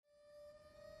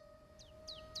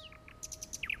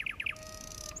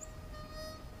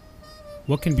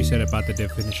What can be said about the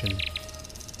definition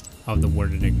of the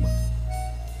word enigma?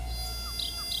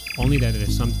 Only that it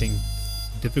is something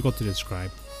difficult to describe,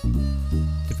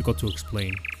 difficult to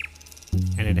explain,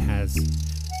 and it has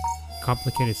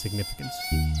complicated significance,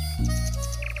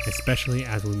 especially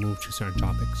as we move to certain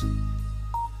topics.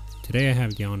 Today I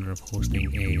have the honor of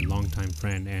hosting a longtime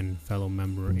friend and fellow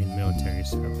member in military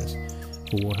service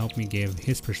who will help me give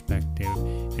his perspective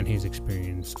and his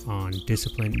experience on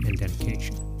discipline and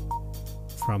dedication,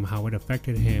 from how it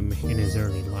affected him in his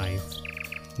early life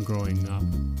growing up,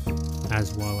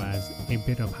 as well as a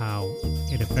bit of how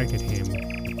it affected him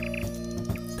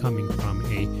coming from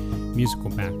a musical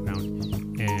background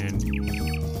and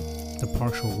the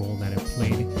partial role that it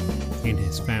played in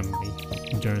his family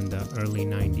during the early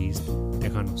 90s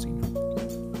Tejano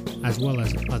scene, as well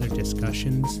as other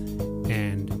discussions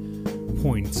and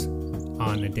points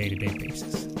on a day-to-day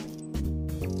basis.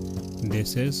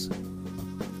 This is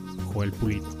Joel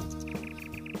Pulido.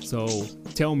 So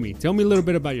tell me a little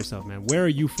bit about yourself, man. Where are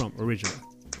you from originally?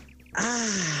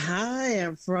 I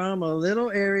am from a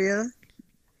little area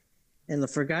in the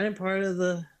forgotten part of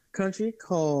the country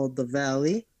called the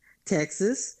Valley,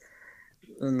 Texas.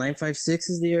 956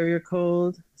 is the area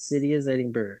code. City is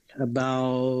Edinburgh.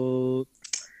 About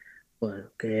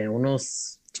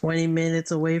almost 20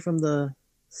 minutes away from the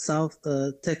South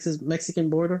Texas Mexican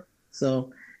border.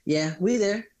 So yeah, we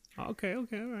there. Okay, all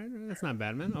right. That's not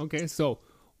bad, man. Okay, so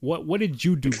what did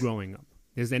you do growing up?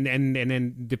 And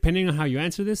then depending on how you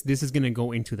answer this is going to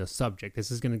go into the subject.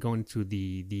 This is going to go into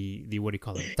the what do you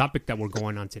call it? Topic that we're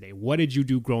going on today. What did you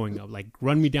do growing up? Like,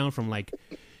 run me down from like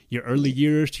your early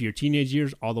years to your teenage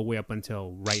years all the way up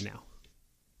until right now.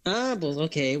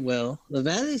 Okay. Well, the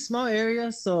Valley is a small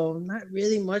area, so not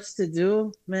really much to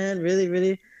do, man.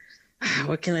 Really.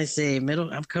 What can I say?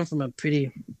 I've come from a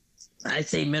pretty, I'd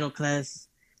say, middle class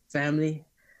family.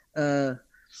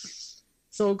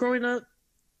 So growing up,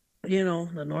 you know,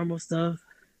 the normal stuff,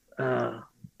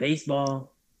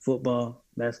 baseball, football,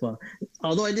 basketball.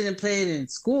 Although I didn't play it in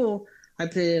school, I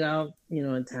played it out, you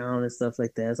know, in town and stuff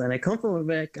like that. And I come from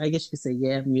a I guess you could say,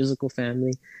 musical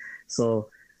family. So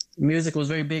music was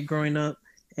very big growing up.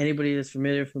 Anybody that's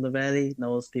familiar from the Valley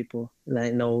knows people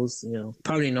that knows, you know,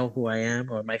 probably know who I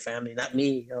am or my family. Not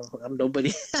me, you know, I'm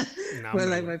nobody, but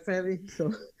like my family.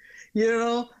 So, you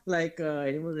know, like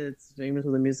anyone that's famous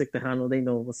with the music, Tejano, they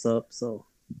know what's up. So,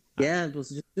 yeah, it was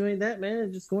just doing that,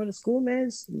 man. Just going to school, man.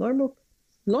 Just normal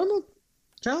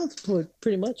childhood,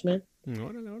 pretty much, man.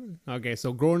 Okay,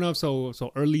 so growing up, so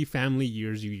early family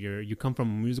years, you come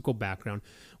from a musical background.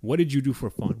 What did you do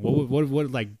for fun?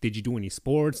 What like, did you do any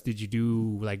sports? Did you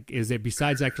do like, is it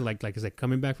besides actually like is it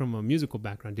coming back from a musical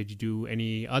background? Did you do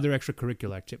any other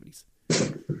extracurricular activities?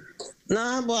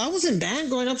 Nah, well, I was in band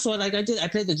growing up, so like I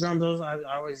played the drums. I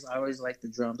always liked the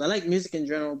drums. I like music in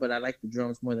general, but I like the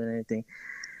drums more than anything.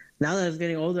 Now that I was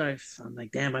getting older, I'm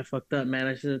like, damn, I fucked up, man.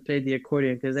 I should have played the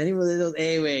accordion, because anyone that knows,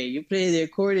 hey, wait, you play the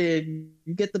accordion,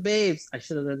 you get the babes. I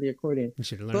should have learned the accordion. You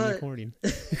should have learned the accordion.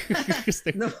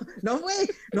 no way.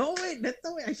 That's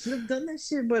the way. I should have done that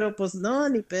shit, but pues no,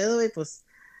 ni pedo, pues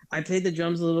I played the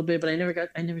drums a little bit, but I never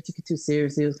took it too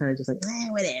seriously. It was kind of just like,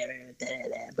 whatever.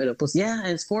 But pues yeah,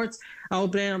 and sports, I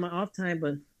would play on my off time,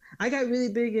 but I got really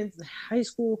big in high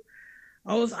school.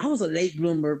 I was a late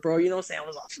bloomer, bro. You know what I'm saying? I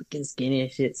was all fucking skinny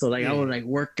and shit. So like I would like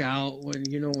work out when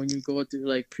you go through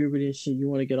like puberty and shit, you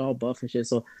want to get all buff and shit.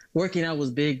 So working out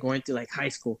was big going through like high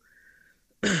school.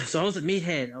 So I was a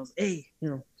meathead. I was, hey,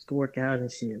 let's go work out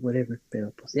and shit, whatever.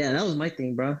 Yeah, that was my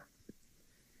thing, bro.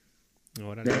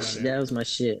 That was my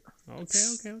shit. Okay.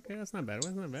 That's not bad.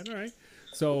 All right.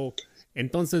 So,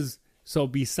 entonces,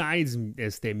 besides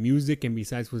music and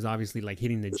besides was obviously like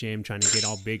hitting the gym, trying to get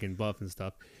all big and buff and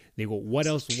stuff. They go, what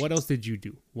else did you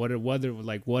do? What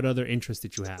other interests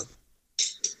did you have?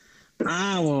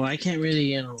 Well, I can't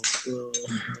really,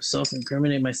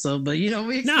 self-incriminate myself, but we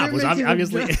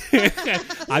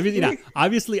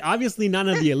obviously none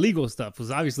of the illegal stuff was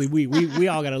obviously we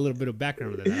all got a little bit of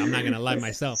background with that. I'm not gonna lie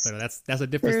myself, but that's a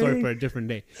different story for a different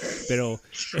day. But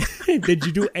did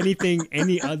you do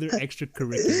any other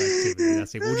extracurricular activity?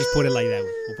 That's it. We'll just put it like that.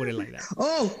 We'll put it like that.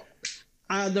 Oh.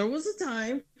 There was a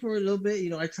time for a little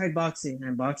bit, I tried boxing,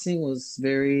 and boxing was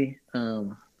very,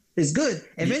 it's good.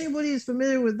 If anybody is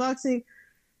familiar with boxing,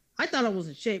 I thought I was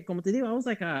in shape. Como te digo, I was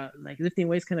like a lifting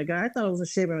weights kind of guy. I thought I was in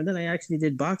shape, and then I actually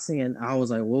did boxing, and I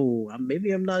was like, whoa,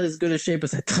 maybe I'm not as good a shape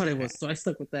as I thought I was. So I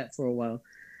stuck with that for a while.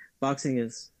 Boxing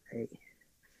is, hey,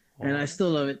 and I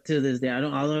still love it to this day.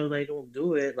 Although I don't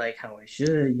do it like how I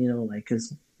should,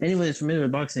 because anyone that's familiar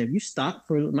with boxing, if you stop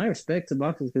my respect to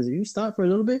boxers, because if you stop for a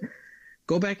little bit,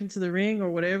 go back into the ring or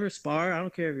whatever, spar. I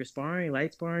don't care if you're sparring,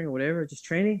 light sparring or whatever, just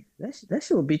training. That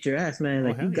shit will beat your ass, man. Oh,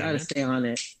 Like, you hell yeah, gotta man. stay on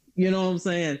it. You know what I'm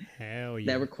saying? Hell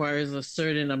yeah. That requires a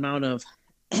certain amount of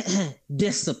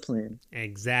discipline.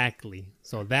 Exactly.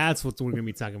 So that's what we're gonna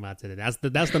be talking about today.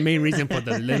 That's the main reason for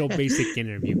the little basic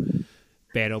interview.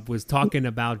 Pero was talking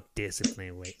about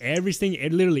discipline. Way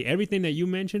literally everything that you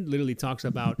mentioned literally talks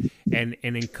about and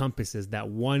encompasses that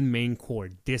one main core,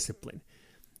 discipline.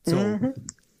 So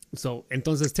so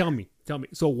entonces tell me.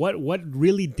 So what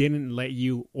really didn't let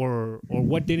you or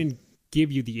what didn't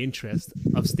give you the interest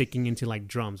of sticking into like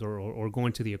drums or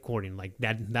going to the accordion, like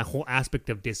that whole aspect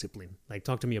of discipline? Like,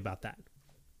 talk to me about that.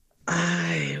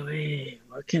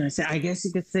 What can I say? I guess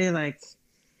you could say, like,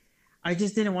 I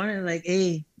just didn't want it. Like,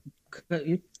 hey,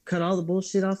 you cut all the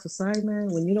bullshit off the side,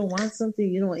 man. When you don't want something,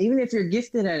 you don't. Even if you're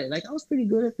gifted at it, like I was pretty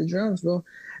good at the drums, bro.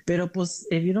 Pero pues,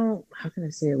 if you don't, how can I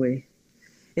say it, way?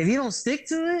 If you don't stick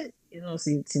to it, you know,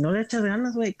 si no le echas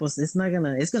ganas, way, pues it's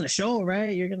gonna show, right?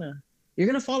 You're gonna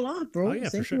fall off, bro. Oh, yeah,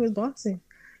 Same for sure. thing with boxing.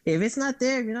 If it's not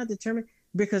there, if you're not determined,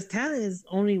 because talent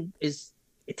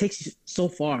it takes you so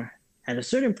far. At a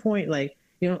certain point, like,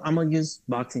 you know, I'm gonna use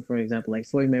boxing for example, like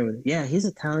Floyd Mayweather. Yeah, he's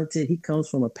a talented. He comes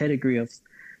from a pedigree of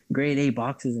grade A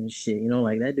boxers and shit. You know,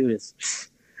 like that dude is.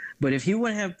 But if he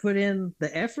wouldn't have put in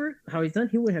the effort, how he's done,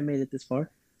 he wouldn't have made it this far.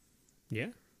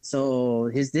 Yeah. So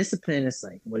his discipline is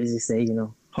like, what does he say? You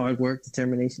know, hard work,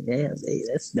 determination. Yeah,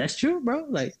 that's true, bro.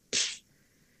 Like,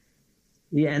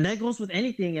 yeah, and that goes with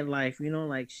anything in life. You know,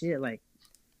 like shit. Like,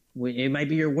 it might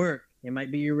be your work, it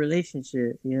might be your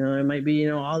relationship. You know, it might be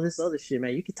all this other shit,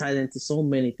 man. You can tie that into so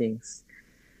many things.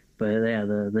 But yeah,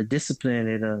 the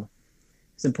discipline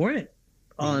it's important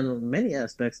on many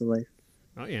aspects of life.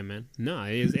 Oh yeah, man. No,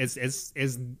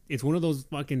 it's one of those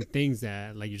fucking things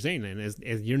that, like you're saying, man, is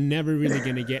you're never really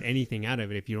gonna get anything out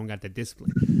of it if you don't got the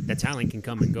discipline. The talent can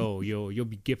come and go. You'll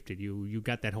be gifted. You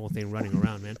got that whole thing running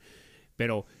around, man.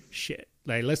 But shit,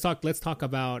 like let's talk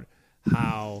about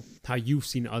how you've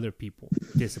seen other people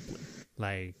discipline.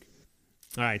 Like,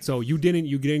 all right, so you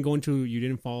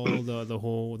didn't follow the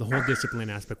whole discipline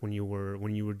aspect when you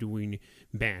were doing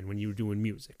band, when you were doing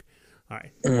music. All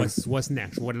right, what's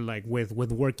next? What like with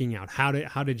working out? How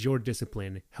did your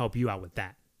discipline help you out with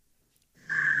that?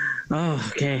 Oh,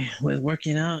 okay. With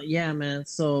working out, yeah, man.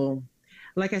 So,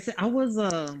 like I said, I was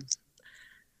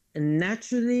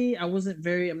naturally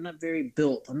I'm not very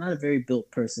built. I'm not a very built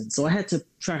person. So I had to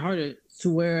try harder to,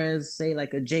 whereas say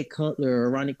like a Jay Cutler or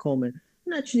Ronnie Coleman,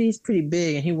 naturally he's pretty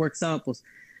big and he works out, but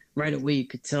right away you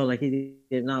could tell like he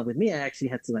did not. With me, I actually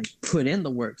had to like put in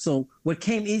the work. So what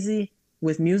came easy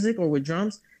with music or with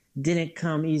drums didn't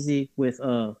come easy with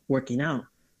working out.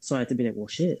 So I had to be like, well,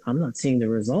 shit, I'm not seeing the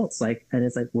results. Like, and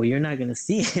it's like, well, you're not gonna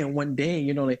see it in one day.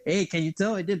 You know, like, hey, can you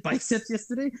tell I did biceps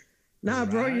yesterday? Nah, right.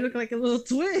 Bro, you look like a little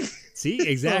twig. See,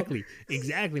 exactly,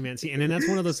 exactly, man. See, and then that's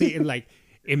one of those things. Like,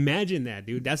 imagine that,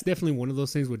 dude. That's definitely one of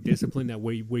those things with discipline that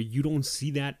where you don't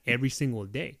see that every single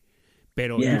day.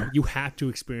 But you have to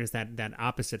experience that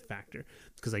opposite factor,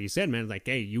 because like you said, man, like,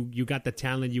 hey, you got the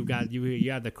talent, you have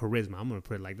the charisma. I'm gonna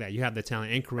put it like that. You have the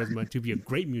talent and charisma to be a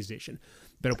great musician.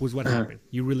 But what happened?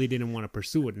 You really didn't want to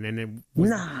pursue it, and then it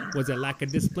was it lack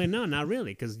of discipline? No, not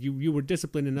really, because you were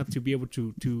disciplined enough to be able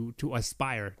to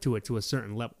aspire to it to a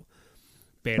certain level.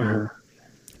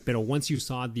 But once you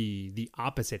saw the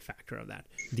opposite factor of that,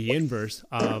 the inverse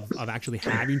of actually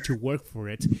having to work for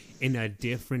it in a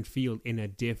different field, in a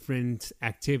different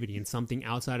activity, in something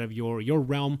outside of your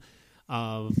realm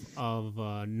of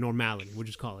normality, we'll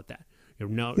just call it that. Your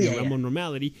realm of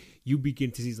normality, you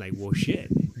begin to see like, well, shit,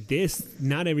 this,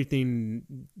 not everything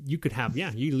you could have.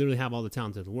 Yeah, you literally have all the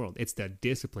talent in the world. It's the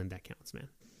discipline that counts, man.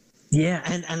 Yeah,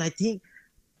 and I think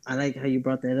I like how you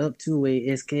brought that up too, way.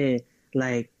 It's que,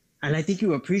 like, and I think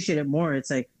you appreciate it more. It's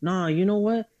like, nah, you know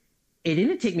what? It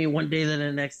didn't take me one day to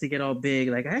the next to get all big.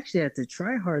 Like, I actually had to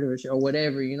try harder or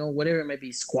whatever, whatever it might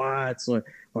be, squats or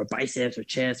biceps or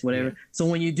chest, whatever. Yeah. So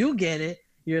when you do get it,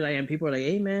 you're like, and people are like,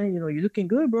 hey, man, you're looking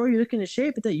good, bro. You're looking in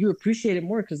shape. But that you appreciate it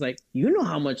more because, like, you know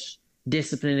how much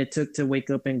discipline it took to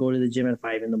wake up and go to the gym at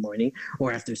 5 a.m.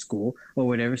 or after school or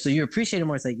whatever. So you appreciate it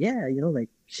more. It's like, yeah, like,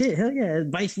 shit, hell yeah.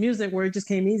 Vice music where it just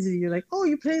came easy. You're like, oh,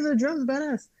 you play the drums,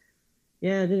 badass.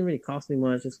 Yeah, it didn't really cost me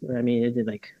much. It did,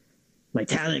 like, my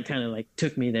talent kind of like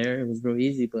took me there. It was real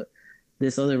easy, but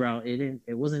this other route,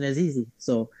 it wasn't as easy.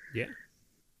 So yeah,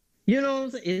 what I'm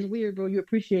saying? It's weird, bro. You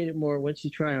appreciate it more once you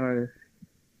try harder.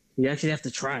 You actually have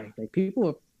to try. Like,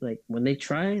 people, like, when they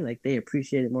try, like, they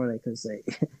appreciate it more. Like, cause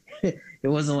like it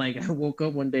wasn't like I woke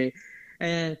up one day,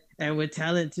 and with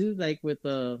talent too. Like with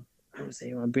I would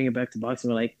say, I'll bring it back to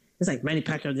boxing. But like, It's like Manny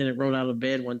Pacquiao didn't roll out of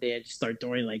bed one day and just start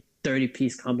throwing like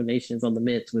 30-piece combinations on the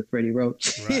mitts with Freddie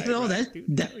Roach. Right, You know, right,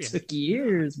 that took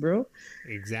years, bro.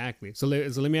 Exactly. So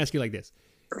let me ask you like this: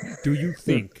 Do you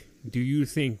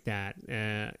think that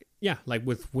like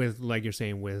with like you're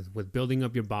saying with building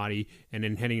up your body and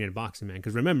then heading into boxing, man?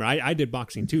 Because remember, I did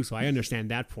boxing too, so I understand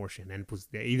that portion. And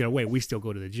either way, we still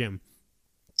go to the gym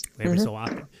every so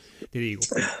often. To the Eagle.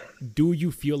 Do you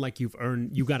feel like you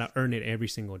gotta earn it every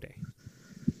single day?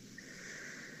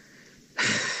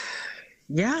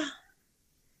 Yeah,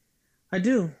 I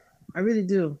do. I really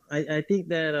do. I think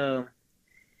that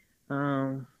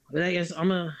but I guess I'm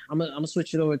gonna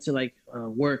switch it over to like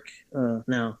work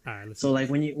now. All right, So like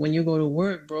when you go to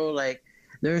work, bro, like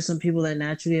there are some people that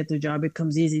naturally at their job it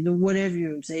comes easy. Whatever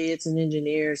you say, it's an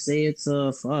engineer, say it's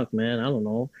fuck, man, I don't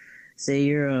know. Say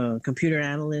you're a computer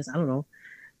analyst, I don't know.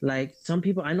 Like some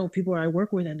people, I know people I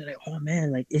work with, and they're like, "Oh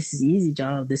man, like this is easy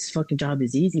job. This fucking job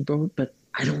is easy, bro." But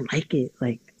I don't like it.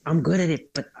 Like I'm good at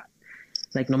it, but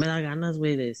like no me da ganas,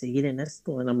 güey, de seguir en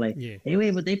esto. And I'm like, hey,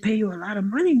 wait, but they pay you a lot of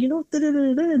money, you know?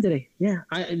 Yeah,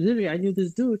 I knew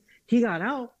this dude. He got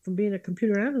out from being a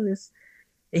computer analyst,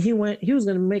 and he was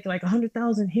gonna make like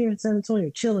 100,000 here in San Antonio,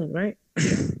 chilling, right?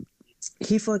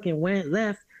 He fucking went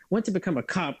to become a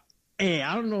cop. Hey,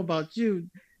 I don't know about you,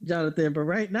 Jonathan, but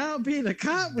right now being a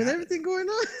cop with everything going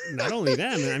on. Not only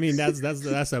that, man, I mean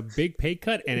that's a big pay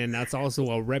cut, and then that's also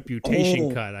a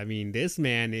reputation cut. I mean, this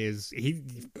man that's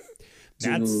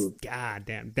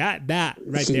goddamn that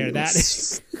right there. That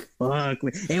fuck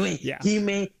me. Hey, wait, yeah.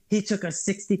 He took a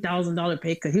 $60,000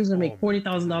 pay cut. He was gonna make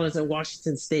 $40,000 at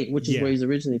Washington State, which is where he's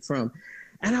originally from.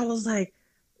 And I was like,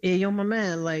 hey, yo, my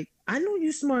man, like I know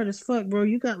you smart as fuck, bro.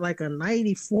 You got like a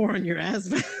 94 on your ass.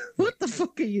 What the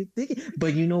fuck are you thinking?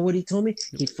 But you know what he told me?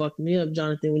 He fucked me up,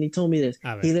 Jonathan, when he told me this.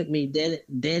 He looked me dead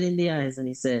in the eyes and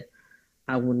he said,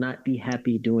 I will not be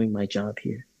happy doing my job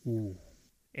here. Ooh,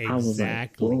 exactly. I was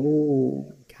like,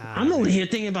 whoa. I'm over here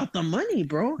thinking about the money,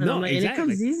 bro. And I'm like, exactly.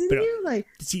 And it comes easy to you? Like,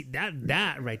 see,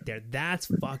 that right there, that's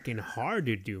fucking hard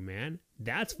to do, man.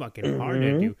 That's fucking hard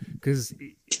to do. Because,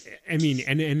 I mean,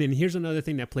 and then here's another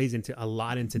thing that plays into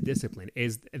discipline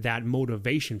is that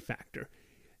motivation factor.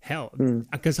 Hell,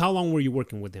 because how long were you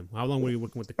working with him? How long were you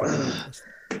working with the company?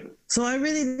 So I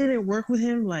really didn't work with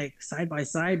him like side by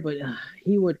side, but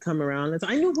he would come around.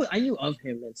 I knew of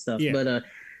him and stuff, but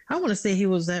I want to say he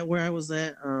was at where I was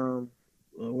at,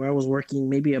 where I was working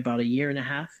maybe about a year and a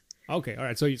half. Okay, all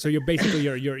right. So you're basically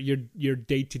your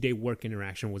day-to-day work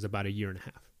interaction was about a year and a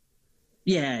half.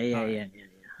 Yeah.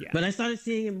 But I started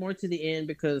seeing him more to the end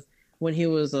because when he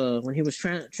was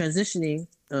transitioning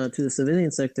to the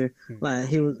civilian sector, like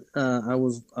he was, I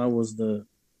was the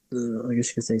I guess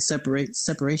you could say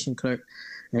separation clerk,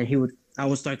 and I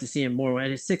would start to see him more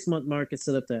at his 6-month mark. It's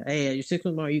set up there. Hey, at your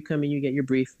 6-month mark, you come in, you get your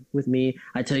brief with me.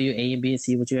 I tell you A and B and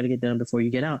C what you got to get done before you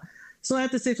get out. So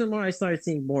after 6-month mark, I started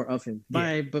seeing more of him.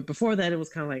 But before that, it was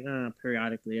kind of like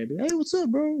periodically. I'd be like, hey, what's up,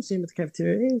 bro? See him at the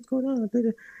cafeteria. Hey, what's going on?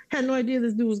 Had no idea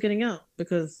this dude was getting out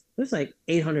because there's like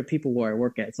 800 people where I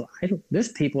work at. So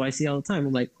there's people I see all the time.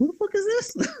 I'm like, who the fuck is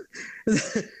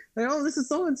this? Like, oh, this is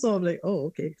so and so. I'm like, oh,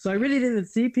 okay. So I really didn't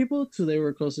see people till they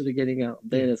were closer to getting out.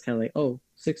 Then it's kind of like, oh,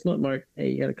 6-month mark.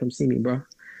 Hey, you gotta come see me, bro.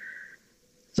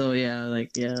 So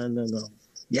no.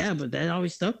 Yeah, but that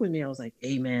always stuck with me. I was like,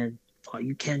 hey, man.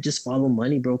 You can't just follow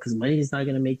money, bro, because money is not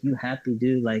going to make you happy,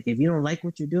 dude. Like, if you don't like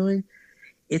what you're doing,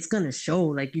 it's going to show.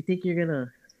 Like, you think you're going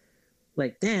to,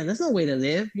 like, damn, that's no way to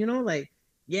live, you know? Like,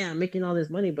 yeah, I'm making all this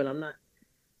money, but I'm not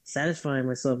satisfying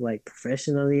myself, like,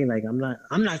 professionally. Like, I'm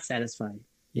not satisfied,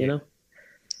 you know?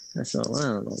 So, I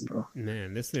don't know, bro.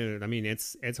 Man, I mean,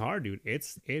 it's hard, dude. It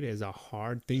is a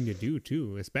hard thing to do,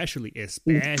 too. Especially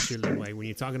like when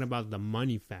you're talking about the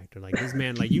money factor. Like this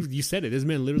man, like you said it, this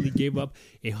man literally gave up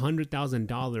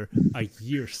 $100,000 a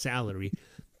year salary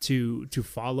to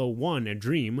follow a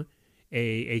dream,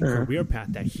 a career path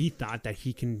that he thought that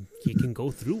he can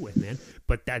go through with, man.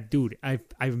 But that dude,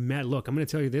 I've met, look, I'm going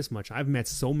to tell you this much. I've met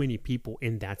so many people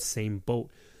in that same boat.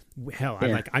 Hell,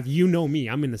 you know me,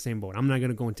 I'm in the same boat. I'm not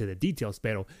gonna go into the details,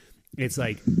 but it's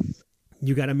like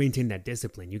you gotta maintain that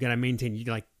discipline. You gotta maintain.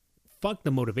 Fuck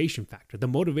the motivation factor. The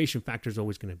motivation factor is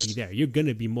always gonna be there. You're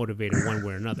gonna be motivated one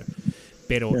way or another.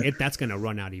 But that's gonna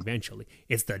run out eventually.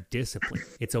 It's the discipline.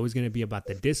 It's always gonna be about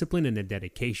the discipline and the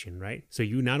dedication, right? So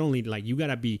you not only you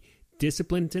gotta be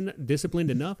disciplined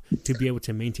enough to be able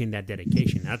to maintain that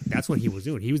dedication. That's what he was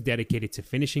doing. He was dedicated to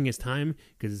finishing his time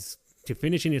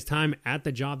at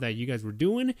the job that you guys were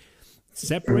doing,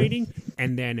 separating,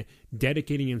 and then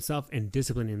dedicating himself and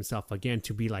disciplining himself again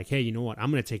to be like, hey, you know what?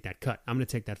 I'm going to take that cut. I'm going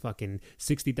to take that fucking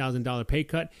 $60,000 pay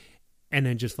cut and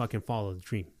then just fucking follow the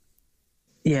dream.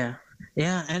 Yeah,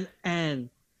 yeah, and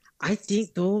I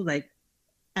think though, like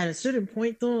at a certain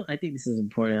point though, I think this is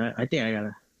important. I think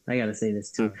I gotta say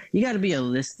this too. Uh, You gotta be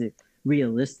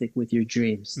realistic with your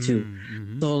dreams too.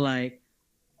 mm-hmm. So like,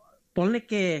 ponle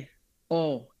que,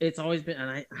 oh, it's always been,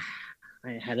 and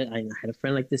I had a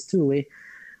friend like this too. Eh?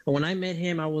 When I met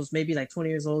him, I was maybe like 20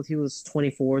 years old. He was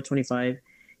 24, 25.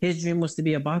 His dream was to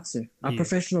be a boxer, a Yeah.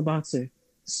 professional boxer.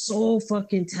 So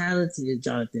fucking talented,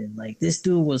 Jonathan. Like this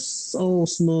dude was so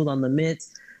smooth on the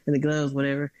mitts and the gloves,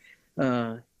 whatever.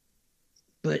 Uh,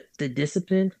 but the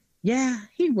discipline, yeah,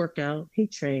 he'd work out,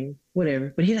 he'd train,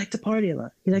 whatever. But he liked to party a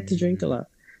lot. He liked to drink a Mm. lot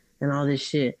and all this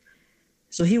shit.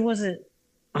 So he wasn't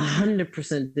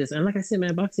 100% this. And like I said,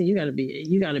 man, boxing, you gotta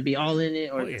be all in it,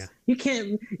 Oh or yeah. you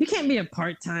can't be a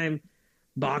part-time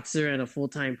boxer and a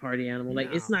full-time party animal. Like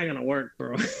it's No. not gonna work,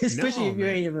 bro. Especially No, if you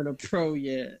man. ain't even a pro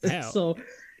yet. Hell, So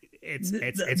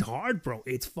it's hard, bro.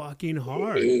 It's fucking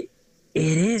hard. it,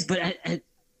 it is. But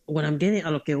what I'm getting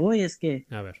a lo que voy es que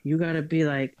A ver. you gotta be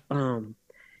like,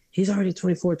 he's already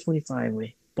 24, 25,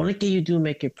 way. Ponle que you do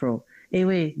make it pro. Hey,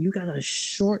 wait, you got a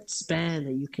short span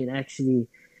that you can actually,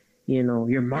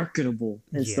 you're marketable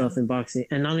and Yeah. stuff in boxing.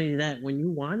 And not only that, when you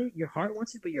want it, your heart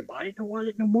wants it, but your body don't want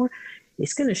it no more.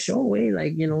 It's gonna show away,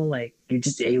 like like you're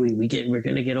just, hey, we're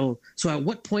gonna get old. So at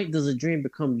what point does a dream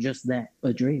become just that,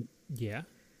 a dream? Yeah.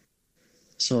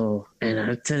 So, and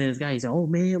I'm telling this guy, he's like, "Oh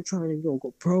man, I'm trying to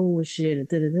go pro and shit." And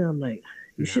da. I'm like,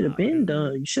 "You should have Nah, been dude.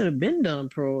 done. You should have been done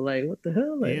pro. Like, what the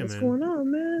hell? Like, Yeah, what's man. going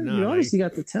on, man? Nah, You like- obviously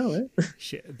got the talent."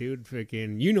 Shit, dude,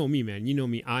 freaking, you know me, man. You know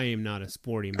me. I am not a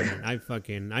sporty man.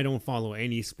 I don't follow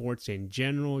any sports in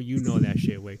general. You know that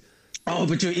shit, way. Oh,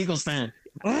 but you're an Eagles fan.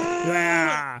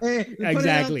 Ah, Hey, you put it out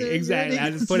exactly, there, you're an exactly. I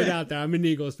Eagles just put it fan. out there. I'm an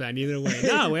Eagles fan. Either way,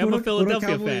 no, way. I'm a Puro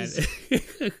Philadelphia Cowboys.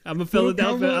 fan. I'm a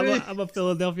Philadelphia. Cowboys. I'm a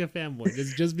Philadelphia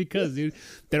fanboy. Just because, dude.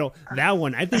 That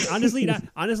one, I think honestly,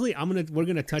 we're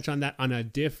gonna touch on that on a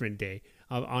different day.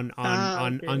 On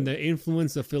Okay. the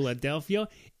influence of Philadelphia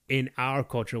in our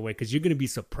culture, way, because you're gonna be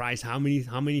surprised how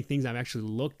many things I've actually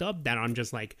looked up that I'm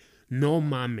just like, no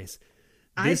mames.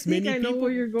 I think I know where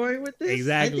you're going with this.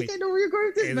 Exactly. I think I know where you're going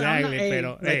with this. Exactly, But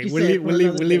pero hey, you we'll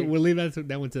said, leave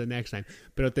that one to the next time.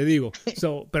 Pero te digo,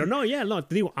 pero no, yeah, no,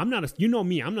 te digo, I'm not a, you know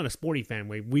me, I'm not a sporty fan.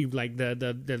 We've like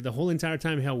the whole entire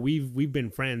time, hell, we've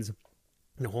been friends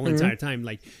the whole entire time.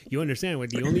 Like, you understand, what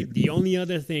the only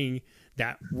other thing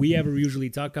that we ever usually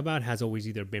talk about has always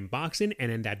either been boxing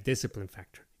and then that discipline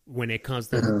factor when it comes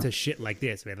to shit like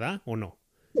this, ¿verdad? Or no?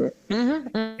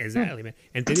 Exactly, man.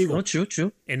 And te digo, Oh,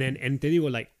 true. and te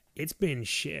digo, like, it's been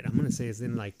shit. I'm gonna say it's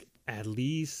been like at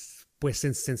least, pues,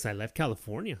 since I left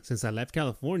California. Since I left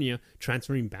California,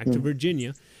 transferring back to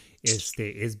Virginia,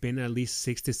 it's been at least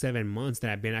 6 to 7 months that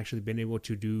I've been able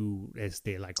to do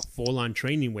like a full on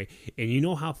training way. And you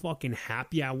know how fucking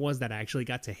happy I was that I actually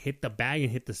got to hit the bag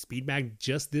and hit the speed bag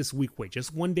just this week. Wait,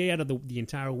 just one day out of the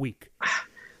entire week.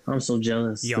 I'm so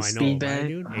jealous. Yo, The I know, speed right, bag.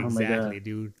 dude? Oh my Exactly, God.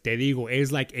 dude. Te digo,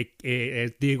 it's like,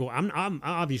 digo, I'm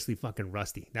obviously fucking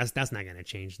rusty. That's not gonna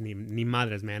change. Ni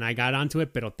madres, man. I got onto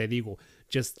it, pero te digo,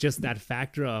 just that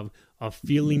factor of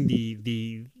feeling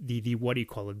the what do you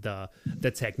call it?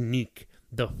 The technique,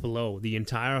 the flow, the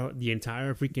entire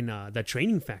freaking the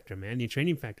training factor, man. The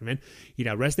training factor, man. You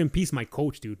know, rest in peace, my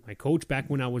coach, dude. My coach back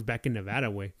when I was back in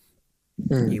Nevada, way.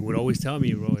 He would always tell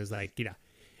me, bro, is like, you know,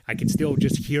 I could still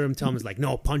just hear him tell me, like,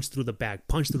 no, punch through the bag.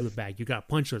 You got to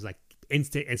punch. It's like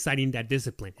inciting that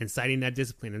discipline. And it's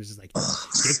just like,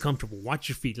 get comfortable. Watch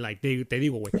your feet. Like, te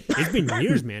digo, güey. It's been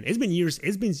years, man. It's been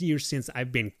years since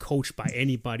I've been coached by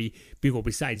anybody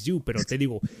besides you. Pero te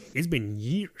digo, it's been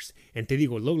years. And te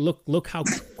digo, look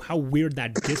how weird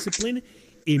that discipline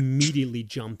immediately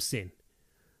jumps in.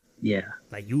 Yeah.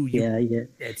 Like you Yeah.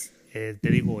 it's te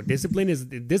digo, discipline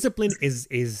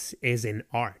is an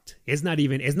art. It's not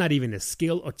even a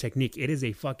skill or technique. It is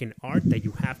a fucking art that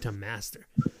you have to master.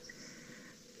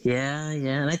 Yeah.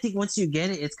 And I think once you get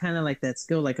it, it's kind of like that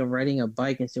skill, like of riding a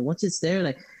bike and shit. Once it's there,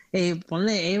 like, hey, ponle,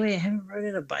 hey, wait, I haven't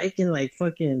ridden a bike in like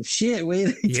fucking shit, wait,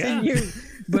 like Yeah. 10 years.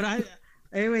 But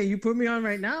anyway, you put me on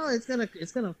right now, it's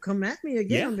gonna come at me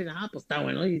again. Yeah. I'm gonna pues está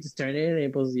bueno. You just turn it,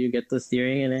 and pues you get the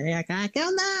steering, and hey, ¿qué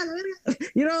onda?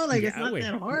 You know, like it's not wait.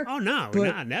 that hard. Oh no, But-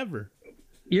 not never.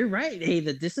 You're right. Hey,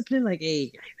 the discipline, like, hey,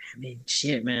 I mean,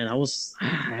 shit, man.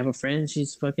 I have a friend.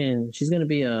 She's gonna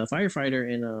be a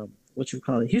firefighter in what you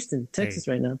call it, Houston, Texas,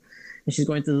 right now. And she's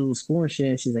going through school and shit.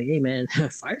 And she's like, hey, man,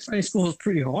 firefighting school is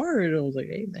pretty hard. I was like,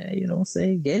 hey, man, you know what I'm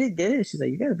saying? Get it. She's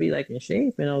like, you gotta be like in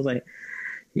shape. And I was like,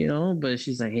 you know. But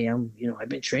she's like, hey, I've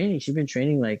been training. She's been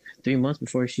training like 3 months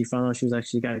before she found out she was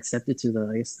actually got accepted to the,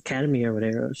 I guess, academy or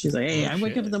whatever. She's like, hey, I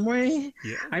wake up in the morning,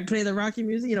 I play the Rocky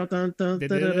music, you know, dun, dun, dun,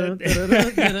 dun, dun,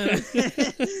 dun, dun, dun.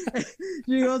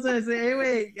 She goes and say, hey,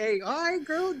 wait, hey, all right,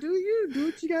 girl, do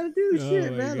what you gotta do,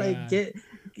 shit, man, God. like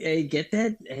get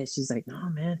that. And she's like, no,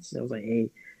 man. I was like, hey.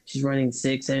 She's running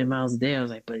 6-7 miles a day. I was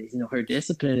like, but you know, her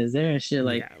discipline is there and shit.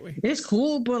 Like, it's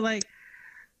cool, but like,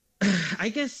 I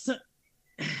guess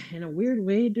in a weird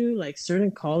way, dude, like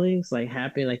certain callings like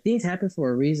happen, like things happen for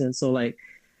a reason. So like,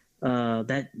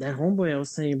 that homeboy I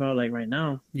was telling you about, like right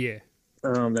now,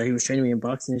 that he was training me in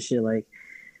boxing and shit. Like,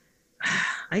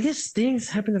 I guess things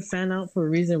happen to fan out for a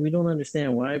reason. We don't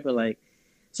understand why, but like,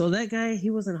 so that guy,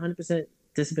 he wasn't 100%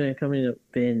 disciplined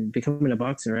in becoming a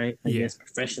boxer, right? I guess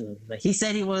professionally. Like he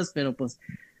said he was, but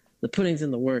the putting's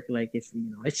in the work. Like if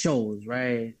you know, it shows,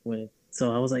 right?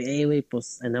 So I was like, hey, wait,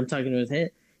 and I'm talking to his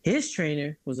head. His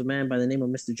trainer was a man by the name of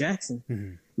Mr. Jackson.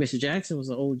 Mm-hmm. Mr. Jackson was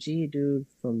an OG dude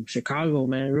from Chicago,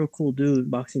 man. Real cool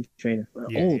dude, boxing trainer.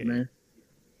 Old man.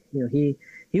 You know,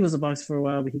 he was a boxer for a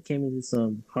while, but he came into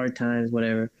some hard times,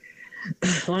 whatever.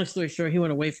 Long story short, he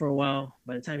went away for a while.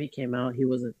 By the time he came out, he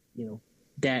wasn't, you know,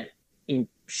 that in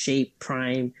shape,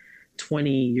 prime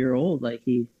 20-year-old. Like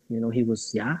he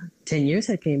was 10 years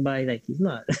had came by. Like he's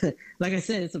not. Like I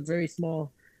said, it's a very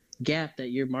small gap that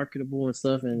you're marketable and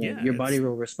stuff, and your body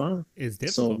will respond. It's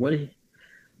difficult. So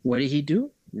what did he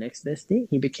do? Next best thing,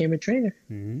 he became a trainer.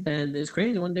 Mm-hmm. And it's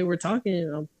crazy. One day we're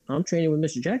talking, I'm training with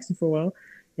Mr. Jackson for a while,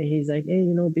 and he's like, hey,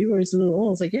 you know, B-Roy's a little old. I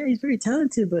was like, yeah, he's very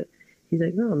talented, but he's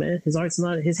like, no, man, his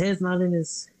head's not in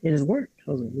his work.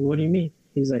 I was like, what do you mean?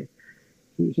 He's like,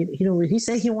 he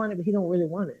said he wanted it, but he don't really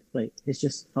want it. Like, it's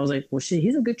just, I was like, well, shit,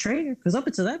 he's a good trainer. Because up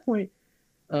until that point,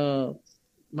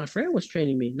 my friend was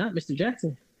training me, not Mr.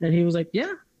 Jackson. And he was like,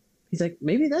 yeah. He's like,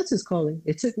 maybe that's his calling.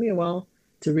 It took me a while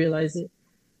to realize it.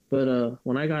 But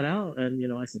when I got out and, you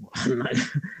know, I said, well, I'm not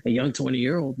a young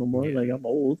 20-year-old no more. Like, I'm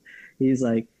old. He's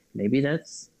like, maybe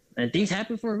and things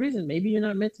happen for a reason. Maybe you're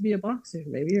not meant to be a boxer.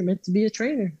 Maybe you're meant to be a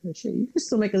trainer. And shit, you can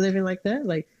still make a living like that.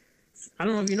 Like, I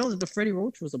don't know if you know that, but Freddie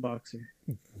Roach was a boxer.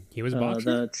 He was a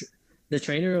boxer? The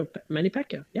trainer of Manny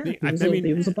Pacquiao. Yeah,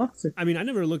 he was a boxer. I mean, I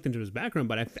never looked into his background,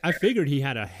 but I figured he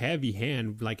had a heavy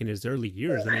hand, like in his early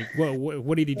years. I mean,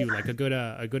 what did he do? Like a good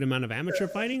amount of amateur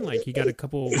fighting? Like he got a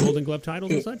couple Golden Glove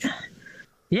titles and such?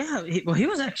 Yeah, he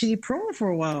was actually pro for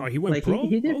a while. Oh, he went pro?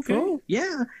 He did pro.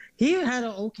 Yeah, he had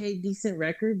an decent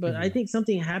record, but I think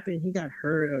something happened. He got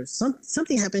hurt, or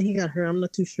something happened. He got hurt. I'm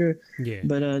not too sure. Yeah.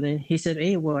 But then he said,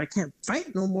 hey, well, I can't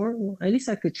fight no more. Well, at least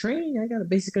I could train. I got a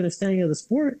basic understanding of the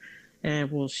sport.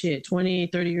 And, well, shit, 20,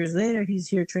 30 years later, he's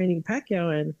here training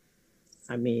Pacquiao. And,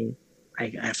 I mean,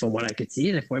 I from what I could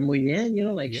see, fue muy bien, you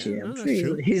know, like, shit, I'm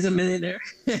sure he's a millionaire.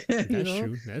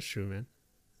 That's true, man.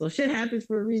 So shit happens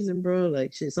for a reason, bro.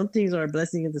 Like, shit, some things are a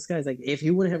blessing in disguise. Like, if he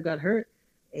wouldn't have got hurt,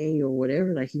 or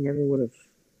whatever, like, he never would have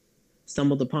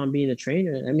stumbled upon being a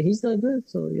trainer. I mean, he's done good,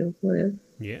 so, you know, whatever.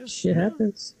 Yeah. Shit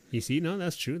happens. You see, no,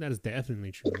 that's true. That is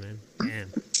definitely true, man.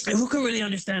 Damn. And who can really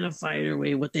understand a fighter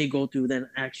way, what they go through, than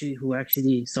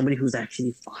somebody who's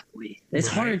actually fought way? It's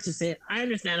hard to say. I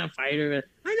understand a fighter.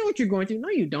 I know what you're going through. No,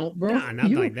 you don't, bro. Nah,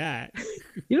 not like that.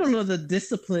 You don't know the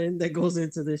discipline that goes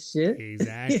into this shit.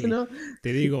 Exactly. You know?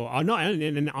 There you go. Oh no,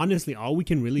 and honestly, all we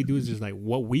can really do is just like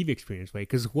what we've experienced, right?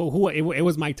 Because it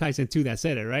was Mike Tyson too that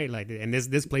said it, right? Like, and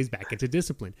this plays back into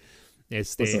discipline.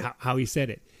 It's how he said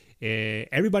it.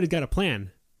 Everybody's got a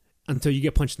plan until you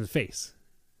get punched in the face.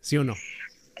 See or no?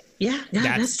 Yeah,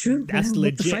 that's true. That's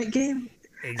legit. With the fight game.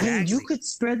 Exactly. And you could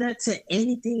spread that to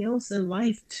anything else in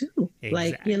life too. Exactly.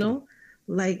 Like, you know,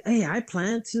 like, hey, I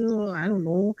plan to, I don't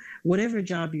know, whatever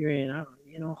job you're in,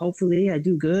 you know, hopefully I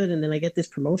do good and then I get this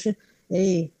promotion.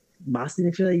 Hey, boss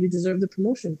didn't feel like you deserve the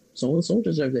promotion. So and so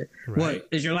deserved it. Right. What,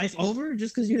 is your life over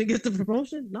just because you didn't get the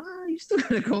promotion? Nah, you still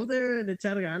gotta go there and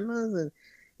echar ganas, and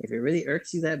if it really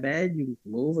irks you that bad, you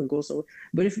move and go somewhere.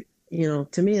 But if, you know,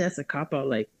 to me, that's a cop-out.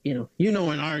 Like, in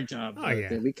our job,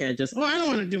 we can't just, I don't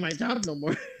want to do my job no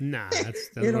more. Nah, that's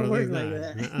it don't work like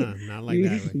that. Not like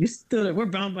that. You still, we're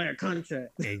bound by our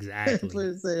contract. Exactly.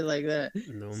 Let's say it like that.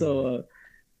 No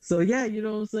so yeah, you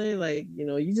know what I'm saying? Like, you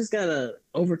know, you just gotta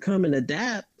overcome and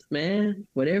adapt, man.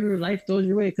 Whatever life throws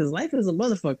your way, because life is a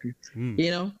motherfucker.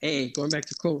 You know, hey, going back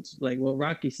to quotes, like what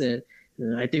Rocky said.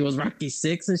 I think it was Rocky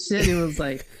 6 and shit. It was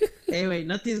like, hey, wait,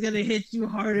 nothing's gonna hit you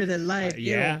harder than life.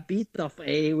 Beat the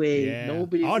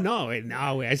nobody. Oh no,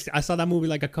 I saw that movie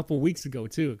like a couple weeks ago,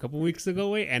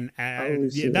 and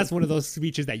that's one of those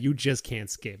speeches that you just can't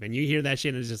skip. And you hear that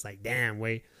shit, and it's just like, damn,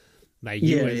 wait, like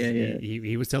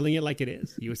he was telling it like it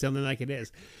is. He was telling it like it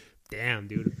is. Damn,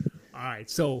 dude. All right,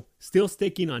 so still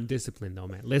sticking on discipline though,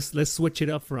 man. Let's switch it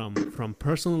up from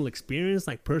personal experience,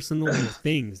 like personal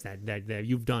things that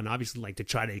you've done, obviously, like to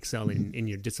try to excel in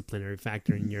your disciplinary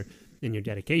factor in your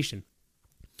dedication.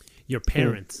 Your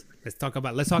parents. Let's talk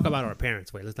about our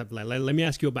parents. Wait, let me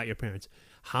ask you about your parents.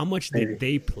 How much did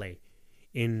they play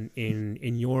in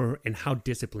how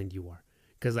disciplined you are?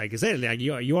 Because like I said, like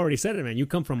you already said it, man. You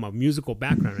come from a musical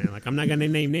background, man. Like I'm not gonna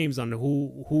name names on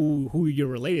who you're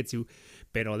related to,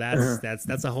 pero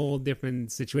that's a whole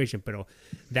different situation. Pero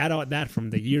that from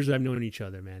the years I've known each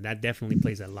other, man, that definitely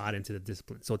plays a lot into the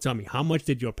discipline. So tell me, how much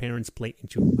did your parents play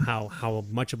into how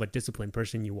much of a disciplined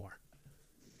person you are?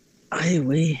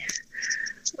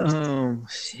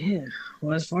 Shit.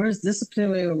 Well, as far as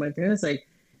discipline with my parents, like,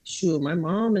 shoot, my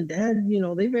mom and dad,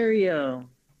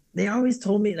 they always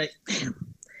told me, like,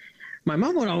 damn, my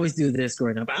mom would always do this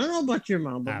growing up. I don't know about your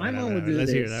mom, but my mom would do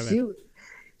this.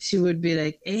 She would be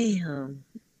like, hey,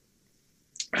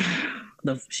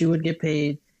 she would get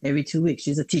paid every 2 weeks.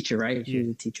 She's a teacher, right? She was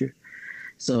a teacher.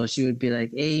 So she would be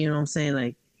like, hey, you know what I'm saying?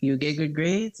 Like, you get good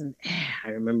grades? And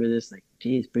I remember this, like,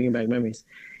 geez, bringing back memories.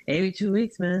 Every 2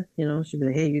 weeks, man, she'd be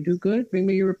like, hey, you do good? Bring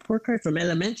me your report card from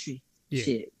elementary. Yeah.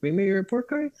 Shit, bring me your report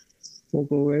card. We'll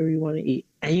go wherever you want to eat.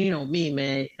 And you know me,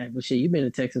 man. Well, shit, you've been to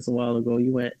Texas a while ago.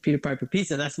 You went Peter Piper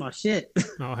Pizza. That's my shit.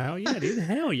 Oh, hell yeah, dude.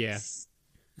 Hell yeah.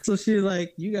 So she's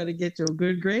like, you got to get your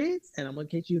good grades, and I'm going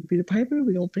to get you Peter Piper.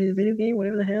 We're going to play the video game,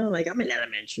 whatever the hell. Like, I'm in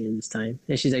elementary this time.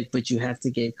 And she's like, but you have to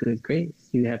get good grades.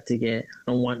 You have to get,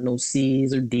 I don't want no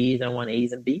C's or D's. I want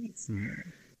A's and B's. Mm-hmm.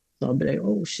 So I'll be like,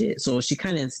 oh, shit. So she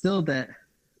kind of instilled that.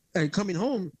 And coming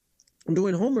home, I'm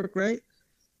doing homework, right?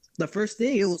 The first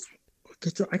thing, it was,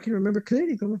 I can remember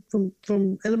clearly coming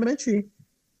from elementary.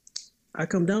 I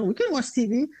come down. We couldn't watch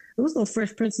TV. There was no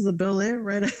Fresh Prince of Bel-Air,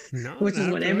 right? No, which is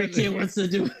what every kid wants to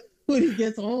do when he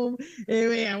gets home.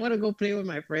 Anyway, I want to go play with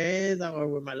my friends or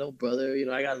with my little brother.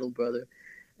 I got a little brother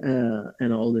and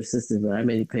an older sister, but I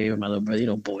mainly play with my little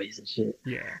brother, boys and shit.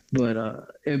 Yeah. But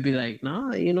it'd be like, nah,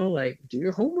 like, do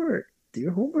your homework. Do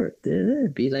your homework.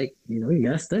 It'd be like, you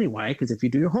got to study. Why? Because if you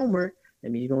do your homework, I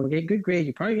mean, you're going to get good grades.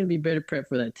 You're probably going to be better prepped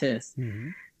for that test,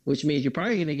 which means you're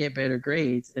probably going to get better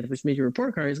grades, and which means your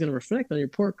report card is going to reflect on your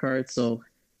report card. So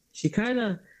she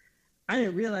I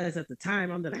didn't realize at the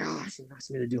time, I'm like, oh, she wants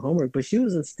me to do homework. But she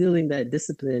was instilling that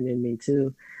discipline in me,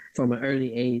 too, from an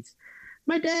early age.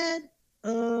 My dad,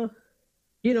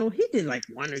 he did like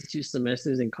 1 or 2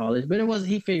 semesters in college, but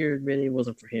he figured really it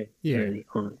wasn't for him early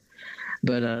on.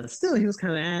 But still, he was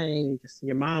kind of,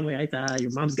 your mom, I thought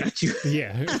your mom's got you.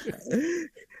 Yeah.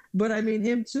 But I mean,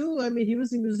 him too. I mean, he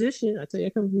was a musician. I tell you, I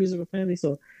come from a musical family.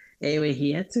 So anyway,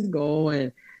 he had to go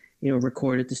and,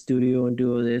 record at the studio and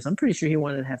do all this. I'm pretty sure he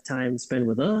wanted to have time to spend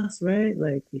with us, right?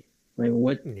 Like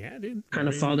what kind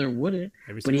of father wouldn't?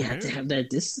 But he had to have that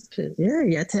discipline. Yeah,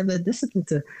 he had to have that discipline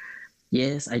to,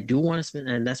 yes, I do want to spend,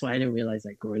 and that's why I didn't realize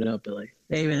that growing up. But like,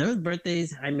 hey man, there was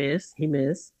birthdays he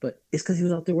missed, but it's because he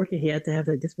was out there working. He had to have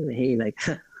that discipline. Hey, like,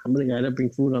 I'm gotta bring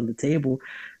food on the table.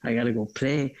 I gotta go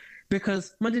play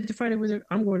because Monday to Friday,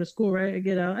 I'm going to school, right? I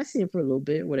get out, I see him for a little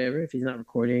bit, whatever. If he's not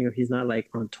recording or he's not like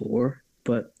on tour,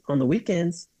 but on the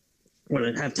weekends when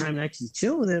I have time to actually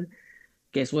chill with him,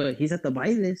 guess what? He's at the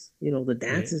bailes, the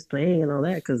dances playing and all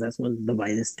that, because that's when the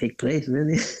bailes take place,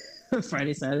 really.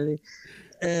 Friday, Saturday.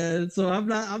 And so I'm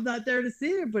not there to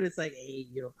see it, but it's like, hey,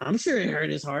 I'm sure it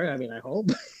hurt his heart. I mean, I hope.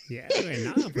 Yeah,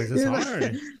 but it's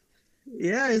hard.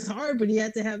 Yeah, it's hard, but he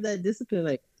had to have that discipline.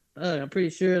 Like, I'm pretty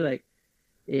sure, like,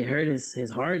 it hurt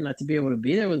his heart not to be able to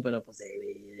be there with, but I was saying,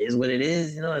 it is what it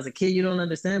is. As a kid, you don't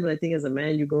understand, but I think as a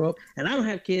man, you grow up. And I don't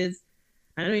have kids.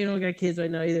 I know you don't got kids right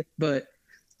now either, but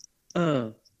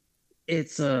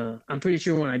it's I'm pretty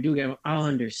sure when I do get them, I'll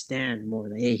understand more.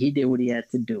 Like, hey, he did what he had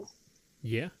to do.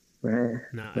 Yeah. Right.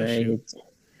 Right.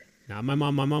 Now, my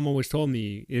mom always told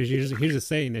me, here's a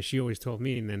saying that she always told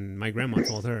me, and then my grandma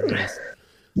told her, is,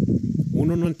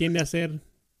 uno no entiende a ser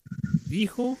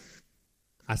hijo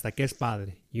hasta que es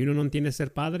padre. Y uno no entiende a ser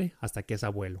padre hasta que es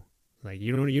abuelo. Like,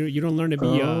 you don't learn to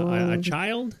be a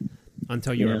child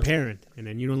until you're a parent, and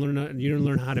then you don't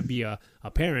learn how to be a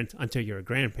parent until you're a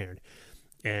grandparent.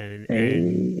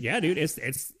 And yeah, dude,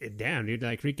 it's damn, dude,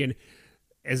 like freaking.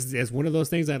 As one of those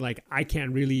things that like I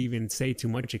can't really even say too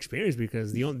much experience,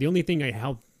 because the only thing I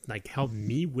helped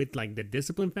me with like the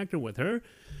discipline factor with her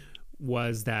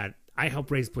was that I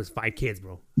helped raise 5 kids,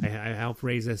 bro. I helped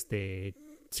raise 5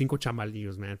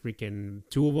 chamalillos, man. Freaking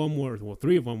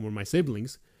 3 of them were my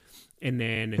siblings, and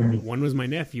then one was my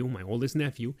nephew, my oldest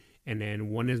nephew, and then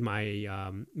one is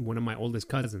my one of my oldest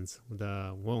cousins.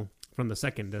 From the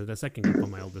second group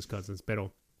of my oldest cousins,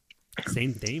 pero.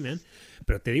 Same thing, man.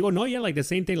 Pero te digo, no, yeah, like the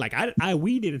same thing. Like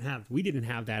we didn't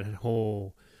have that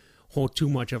whole too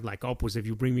much of like, oh, pues if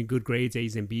you bring me good grades,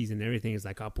 A's and B's and everything, it's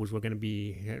like, oh, pues we're gonna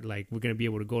be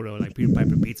able to go to like Peter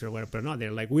Piper Pizza or whatever. But no,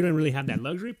 they're like, we don't really have that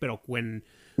luxury. But when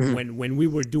we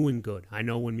were doing good, I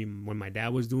know when my dad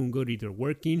was doing good, either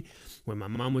working, when my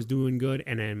mom was doing good,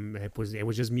 and then it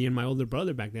was just me and my older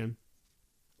brother back then.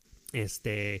 We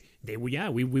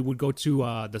would go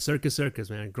to the Circus,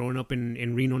 man. Growing up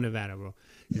in Reno, Nevada, bro.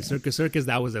 The Circus,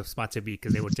 that was a spot to be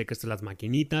because they would take us to las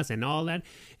maquinitas and all that.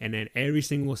 And then every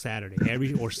single Saturday,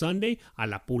 or Sunday, a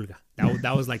la pulga.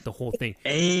 That was like the whole thing.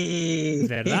 Hey,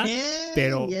 ¿Verdad?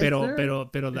 Pero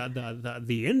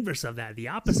the inverse of that, the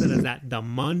opposite of that, the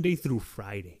Monday through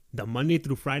Friday. The Monday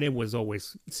through Friday was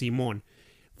always Simón.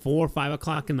 4 or 5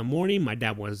 o'clock in the morning, my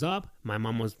dad was up. My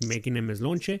mom was making him his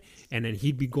lonche, and then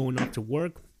he'd be going off to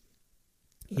work.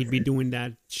 He'd be doing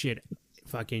that shit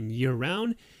fucking year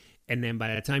round, and then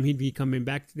by the time he'd be coming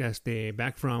back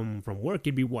from work,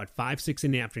 it'd be 5, 6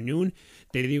 in the afternoon.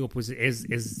 Te digo, pues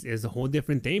is a whole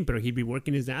different thing. Pero he'd be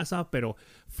working his ass off. Pero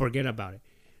forget about it.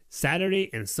 Saturday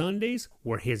and Sundays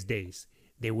were his days.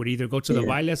 They would either go to the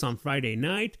bailes on Friday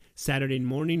night, Saturday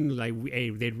morning, like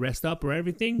they'd rest up or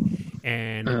everything,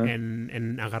 and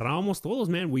agarrábamos todos,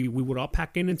 man. We would all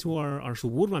pack into our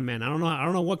Suburban, man. I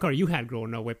don't know what car you had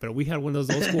growing up with, but we had one of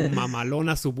those old school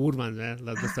mamalona Suburbans, man,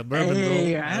 the Suburban.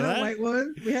 Hey, I had a white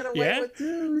one. We had a white one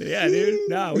too. Yeah, dude.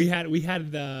 No, we had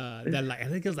the like, I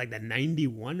think it was like the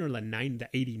 91 or the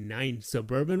 89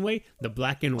 Suburban way, the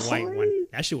black and white one.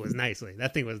 That shit was nice. Like,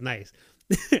 that thing was nice.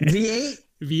 V8.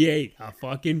 V8, a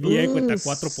fucking V8 with the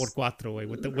 4x4, güey,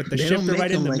 with the shifter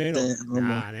right in the middle.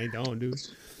 Nah, they don't, dude.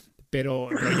 Pero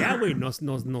yeah, güey, nos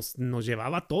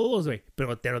llevaba todos, güey.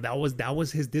 Pero that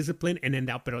was his discipline, and then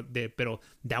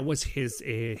that was his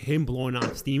him blowing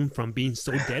off steam from being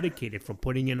so dedicated, from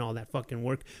putting in all that fucking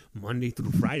work Monday through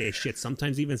Friday, shit,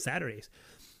 sometimes even Saturdays.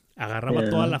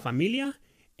 Agarraba toda la familia,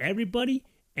 everybody,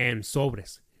 and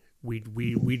sobres.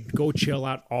 We'd go chill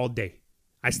out all day.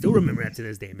 I still remember that to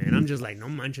this day, man. I'm just like, no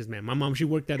manches, man. My mom, she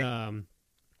worked at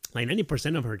like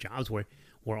 90% of her jobs were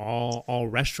all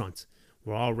restaurants.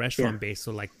 We're all restaurant based.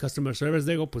 So like customer service,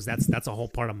 they go, pues that's a whole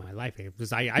part of my life.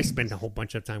 Because I spent a whole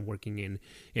bunch of time working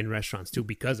in restaurants too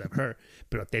because of her.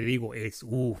 Pero te digo, it's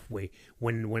way.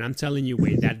 When I'm telling you,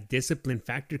 way, that discipline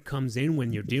factor comes in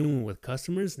when you're dealing with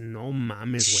customers. No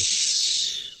mames, way.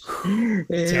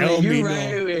 Tell me no.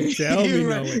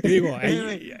 Digo,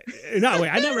 no, wait,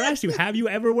 I never asked you. Have you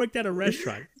ever worked at a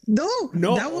restaurant? No.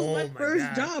 That was my first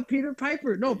job, Peter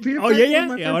Piper. No, Peter Piper. Oh, yeah.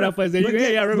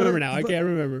 I remember now. I can't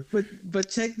remember. But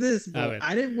check this, bro.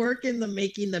 I didn't work in the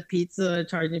making the pizza,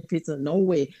 charging pizza. No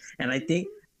way. And I think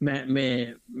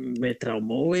me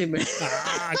traumó, güey.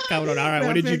 Cabrón. All right,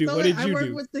 what did you do? I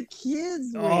worked with the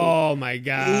kids, güey. Oh, my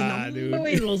God, dude.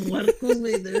 Wey, los huercos,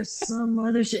 güey. There's some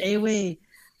other shit. Hey, wait.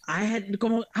 I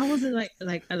wasn't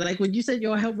like when you said,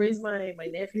 yo, I helped raise my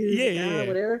nephews,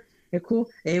 whatever. Hey, cool.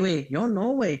 Hey, wait, yo,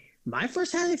 no way. My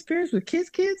first hand experience with kids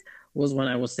was when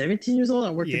I was 17 years old.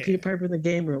 I worked at Peter Piper in the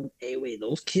game room. Hey, wait,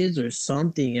 those kids are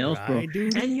something else, bro.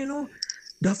 Dude. And you know,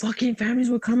 the fucking families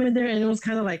would come in there, and it was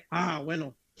kind of like,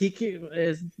 bueno,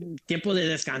 es tiempo de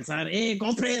descansar. Hey,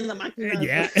 compre la máquina.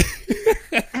 Yeah.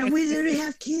 And we literally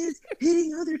have kids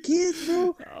hitting other kids,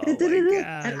 bro. Oh, my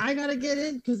God. And I gotta get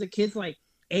in because the kid's like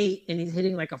 8 and he's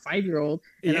hitting like a 5-year-old,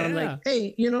 and I'm like,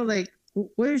 hey, you know, like,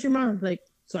 where's your mom? Like,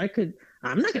 so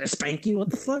I'm not gonna spank you. What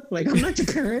the fuck? Like, I'm not your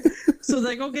parent. So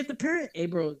like, go get the parent. Hey,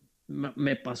 bro,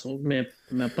 me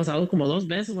pasado como 2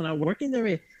 veces when I was working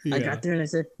there. I got there and I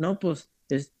said, no, pues,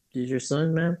 is your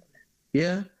son, man?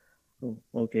 Yeah. Oh,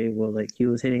 okay, well, like, he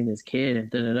was hitting this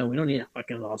kid, and we don't need a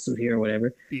fucking lawsuit here or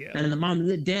whatever. Yeah. And the mom,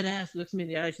 the dead ass, looks me in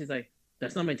the eye. She's like,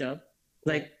 that's not my job.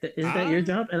 Like, isn't that your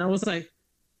job? And I was like,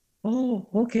 oh,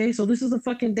 okay, so this is a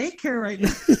fucking daycare right now.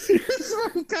 That's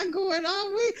what we got going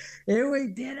on, wait.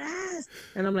 Anyway, dead ass.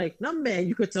 And I'm like, no, man,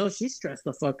 you could tell she's stressed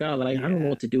the fuck out. Like, I don't know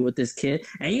what to do with this kid.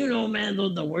 And you know, man,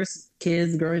 the worst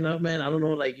kids growing up, man, I don't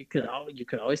know, like, you could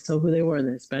always tell who they were in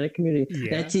the Hispanic community.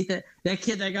 Yeah. That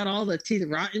kid that got all the teeth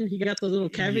rotten, he got the little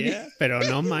cavity. Yeah, pero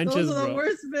no manches, those are the bro.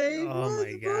 worst, man. Oh,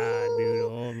 my God, dude.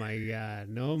 Oh, my God.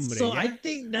 No, hombre. So I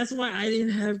think that's why I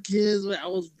didn't have kids. I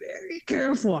was very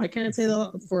careful. I can't say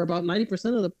that for about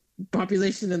 90% of the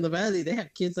population in the valley. They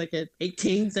have kids like at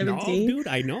 18, 17. No, dude,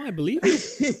 I know. I believe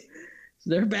it.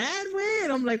 They're bad,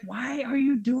 man. I'm like, why are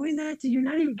you doing that?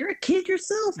 You're a kid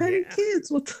yourself having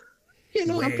kids. What the... You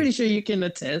know, I'm pretty sure you can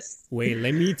attest. Wait,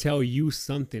 let me tell you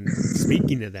something.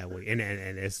 Speaking of that way, and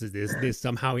this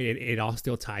somehow it all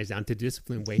still ties down to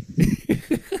discipline. Wait,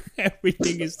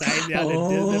 Everything is tied down to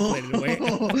discipline. Wait.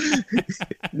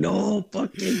 No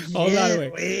fucking Hold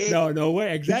on, wait. No,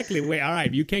 wait. Exactly. Wait. All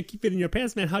right. You can't keep it in your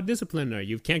pants, man. How disciplined are you?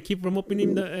 You can't keep from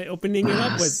opening it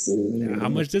up with how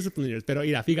much discipline there is. Pero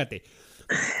mira, fíjate.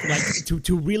 Like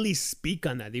to really speak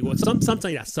on that, digo,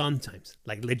 sometimes,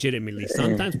 like legitimately,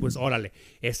 sometimes, pues, órale,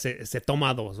 se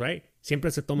toma dos, right?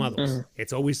 Siempre se toma dos.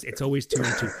 It's always 2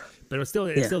 and 2. But it's still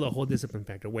the whole discipline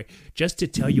factor. Way just to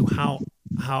tell you how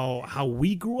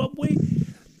we grew up, way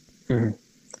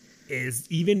is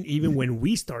even when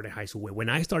we started high school. When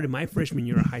I started my freshman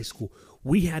year of high school,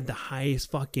 we had the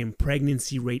highest fucking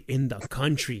pregnancy rate in the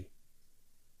country.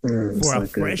 For a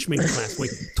freshman class, wait,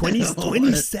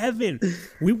 27.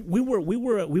 We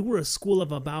were a school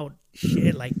of about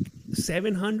like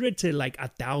 700 to like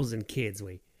 1,000 kids.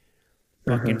 Wait,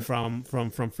 fucking from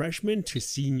freshman to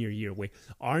senior year. Wait,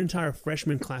 our entire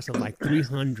freshman class of like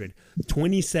 300,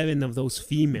 27 of those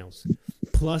females,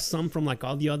 plus some from like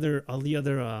all the other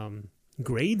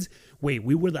grades. Wait,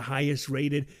 we were the highest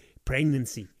rated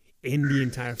pregnancy in the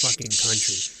entire fucking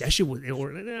country. That shit was, well,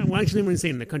 actually, I'm going to say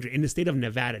in the country, in the state of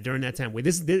Nevada during that time. Wait,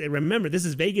 remember, this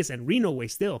is Vegas and Reno, way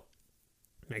still.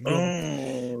 Like,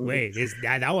 wait,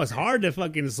 that was hard to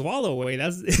fucking swallow, way.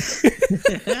 That's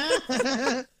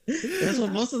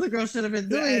what most of the girls should have been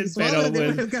doing.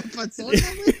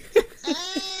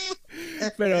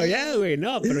 Pero yeah, wait,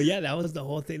 no, pero yeah, that was the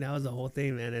whole thing, man. It was a whole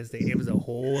thing, man. Te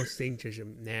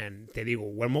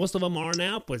digo, where most of them are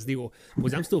now, pues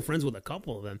I'm still friends with a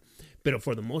couple of them. But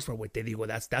for the most part, te digo,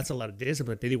 that's a lot of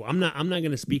discipline. Te digo, I'm not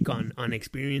gonna speak on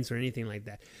experience or anything like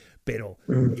that. Pero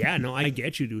yeah, no, I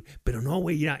get you, dude. Pero no,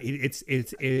 way, yeah,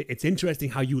 it's interesting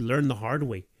how you learn the hard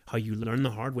way.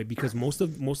 Because most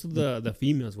of the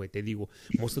females, wait, te digo,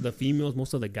 most of the females,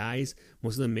 most of the guys,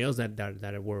 most of the males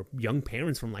that were young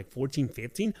parents from like 14,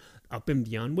 15 up and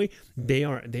beyond, way, they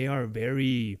are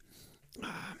very,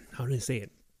 how do I say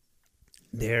it?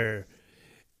 They're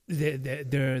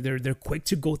quick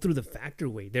to go through the factor,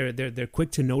 way. They're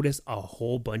quick to notice a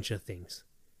whole bunch of things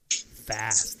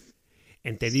fast.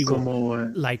 And te digo,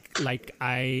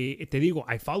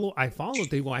 I follow,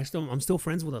 te digo, I'm still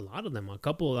friends with a lot of them, a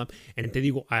couple of them. And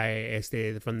te digo,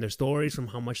 from their stories, from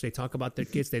how much they talk about their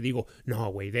kids, te digo, no,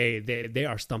 way, they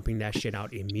are stumping that shit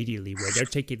out immediately, where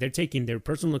they're taking their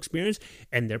personal experience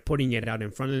and they're putting it out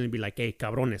in front of them and be like, hey,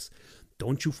 cabrones,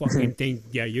 don't you fucking think,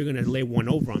 yeah, you're gonna lay one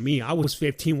over on me. I was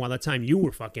 15 while the time you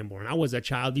were fucking born. I was a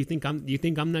child. You think I'm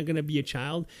not gonna be a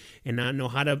child and not know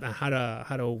how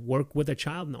to work with a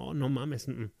child? No mames.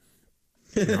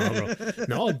 No, bro.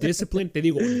 No, discipline, te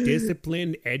digo,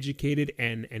 disciplined, educated,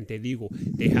 and te digo,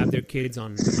 they have their kids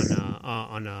on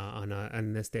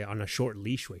a short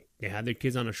leash, way. They have their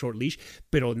kids on a short leash,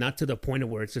 but not to the point of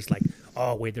where it's just like,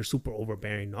 oh, wait, they're super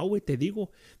overbearing. No, wait, te digo,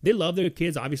 they love their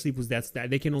kids, obviously, because that's that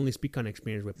they can only speak on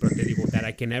experience with. But te digo, that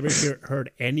I can never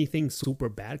heard anything super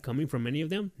bad coming from any of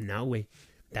them. No, way,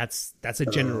 that's a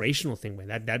generational thing, way.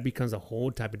 That becomes a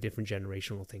whole type of different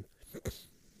generational thing.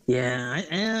 Yeah,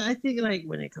 I think like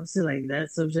when it comes to like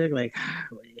that subject, like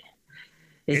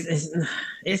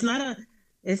it's not a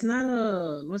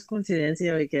what's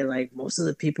coincidencia, like most of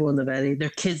the people in the valley,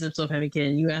 their kids themselves having kids,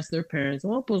 and you ask their parents,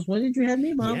 well, pues when did you have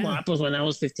me, mom? Yeah. Well, pues when I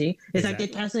was 15. It's exactly. Like they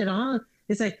pass it on.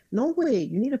 It's like, no way,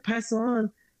 you need to pass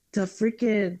on to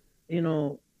freaking,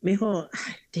 mijo,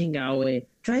 tinga, way.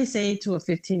 Try saying to a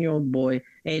 15-year-old boy,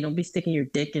 hey, don't be sticking your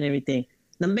dick and everything.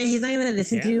 No, he's not gonna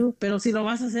listen to you, pero si lo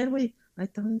vas a hacer, güey.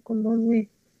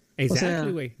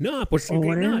 Exactly, way. No,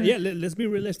 yeah. Let's be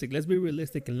realistic.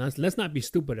 And let's not be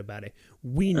stupid about it.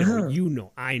 We know, you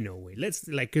know, I know. Way. Let's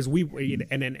because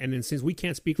and since we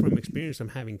can't speak from experience from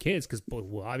having kids, because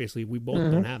obviously we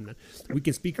both don't have them. We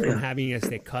can speak from having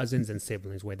cousins and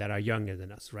siblings way that are younger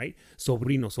than us, right?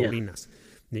 Sobrinos, sobrinas,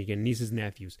 nieces,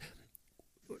 nephews.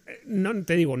 No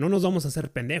te digo, no nos vamos a hacer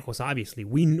pendejos. Obviously,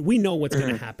 we know what's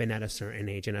going to happen at a certain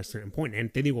age and at a certain point.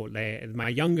 And te digo, my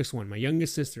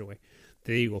youngest sister, way,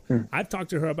 te digo, I've talked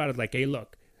to her about it. Like, hey,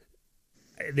 look,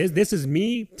 this is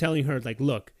me telling her, like,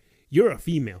 look, you're a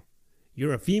female.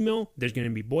 There's going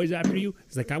to be boys after you.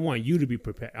 It's like, I want you to be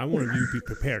prepared. I want you to be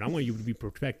prepared. I want you to be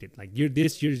protected. Like,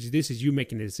 this is you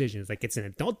making the decision. It's like, it's an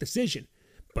adult decision,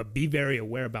 but be very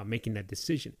aware about making that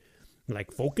decision.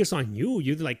 Like, focus on you.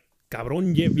 You're like,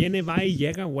 cabrón, viene, va y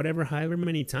llega, whatever, however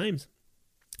many times.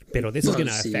 Pero this is going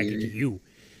to affect you.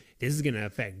 This is going to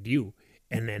affect you.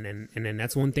 And then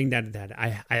that's one thing that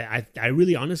I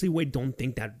really honestly, don't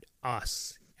think that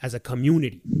us as a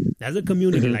community,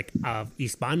 like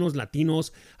Hispanos,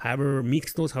 Latinos, however,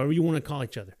 mixtos, however you want to call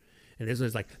each other. And this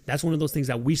is like, that's one of those things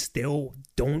that we still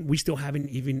haven't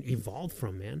even evolved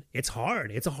from, man. It's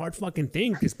hard. It's a hard fucking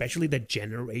thing, especially the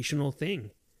generational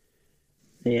thing.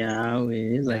 Yeah,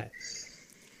 it's like,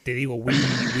 Te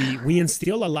digo, we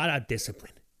instill a lot of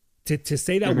discipline. To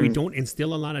say that we don't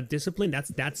instill a lot of discipline,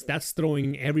 that's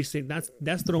throwing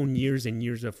that's throwing years and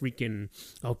years of freaking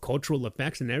cultural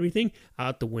effects and everything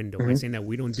out the window by saying that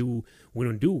we don't do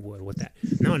with that.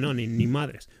 No, ni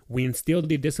madres. We instill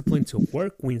the discipline to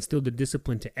work. We instill the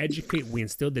discipline to educate. We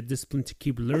instill the discipline to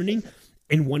keep learning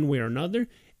in one way or another,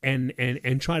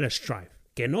 and try to strive.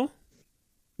 Que no?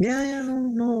 Yeah,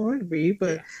 no, I agree,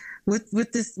 but. With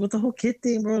the whole kid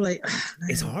thing, bro, like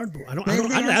it's hard, bro.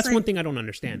 That's like, one thing I don't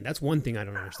understand. That's one thing I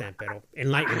don't understand, pero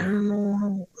enlighten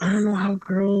me. I don't know how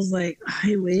girls like,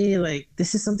 ay, wey, like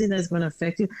this is something that's gonna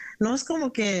affect you. No es como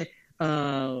que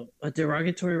a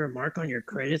derogatory remark on your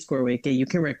credit score, wey, que you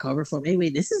can recover from. Hey,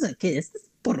 wait, this is a kid. This is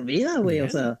por vida, wey. Yeah. O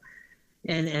sea,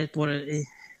 and por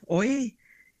oye,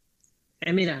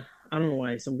 mira. I don't know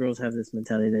why some girls have this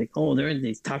mentality like, oh, they're in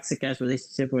these toxic ass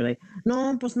relationship where like,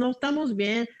 no, pues no estamos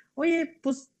bien. Oye,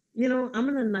 pues, you know, I'm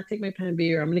gonna not take my plan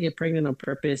B or I'm gonna get pregnant on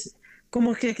purpose.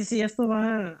 Como que si esto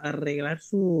va a arreglar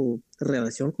su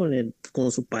relación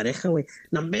con su pareja, güey.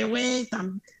 No, güey,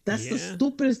 that's the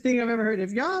stupidest thing I've ever heard.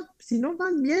 If y'all, si no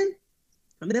van bien,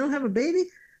 I mean, they don't have a baby.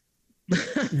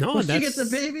 No, when she gets a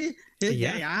baby,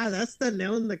 that's the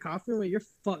nail in the coffin where you're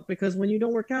fucked because when you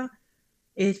don't work out,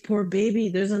 it's poor baby.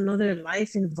 There's another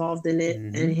life involved in it,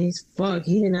 and he's fucked.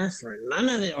 He didn't ask for none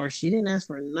of it, or she didn't ask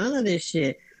for none of this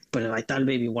shit. But I thought,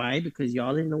 baby, why? Because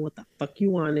y'all didn't know what the fuck you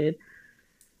wanted.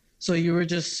 So you were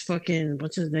just fucking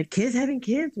bunch of like kids having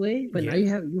kids, wait. But now you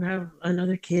have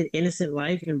another kid, innocent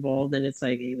life involved, and it's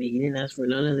like, hey, wait, you didn't ask for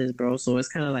none of this, bro. So it's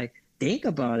kind of like, think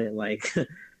about it, like,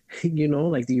 you know,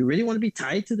 like, do you really want to be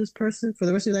tied to this person for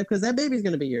the rest of your life? Because that baby's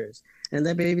gonna be yours, and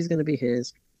that baby's gonna be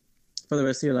his for the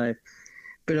rest of your life.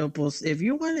 But pues, if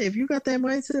you got that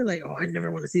mindset, like, oh, I never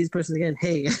want to see this person again,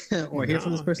 hey, or hear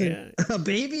from this person, a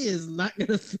baby is not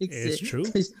gonna fix it.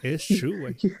 It's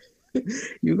true.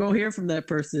 You go hear from that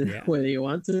person whether you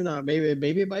want to or not. Maybe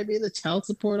it might be the child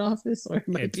support office, or it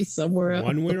might be somewhere else.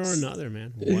 One way or another,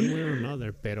 man. One way or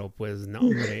another. Pero pues no,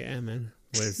 man.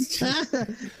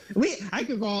 I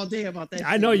could go all day about that.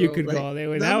 I know you could go all day.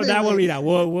 That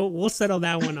one, we'll settle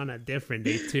that one on a different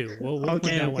day too. We'll put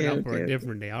that one up for a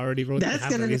different day. I already wrote that's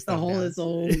gonna get the whole its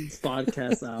own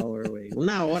podcast hour. Wait,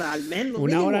 una hora al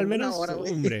menos.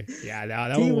 Hombre. Yeah,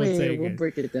 that one won't say we'll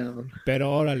break it down. Pero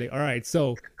órale. All right,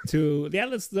 so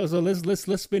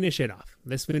let's finish it off.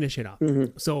 Mm-hmm.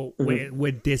 So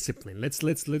with discipline,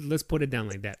 let's put it down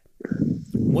like that.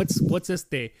 What's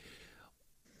este?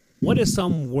 What are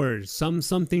some words, some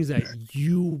things that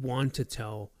you want to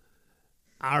tell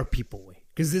our people?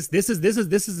 Because this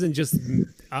isn't just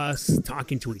us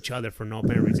talking to each other for no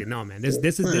apparent reason. No, man. This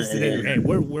is hey,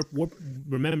 we're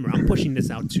remember, I'm pushing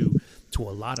this out to a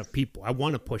lot of people. I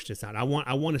want to push this out. I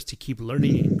want us to keep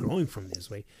learning and growing from this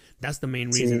way. That's the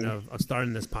main reason of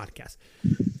starting this podcast.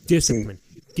 Discipline.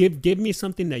 Give me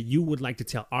something that you would like to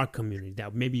tell our community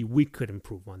that maybe we could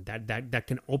improve on. That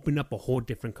can open up a whole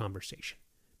different conversation.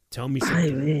 Tell me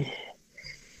something.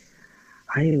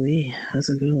 That's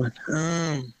a good one.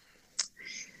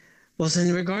 Well, so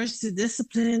in regards to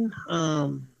discipline,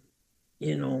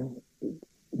 you know,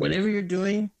 whatever you're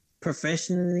doing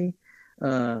professionally,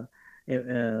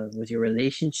 with your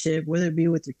relationship, whether it be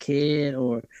with your kid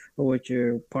or with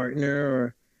your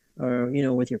partner or you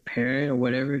know, with your parent or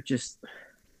whatever, just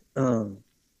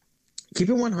keep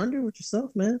it 100 with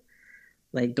yourself, man.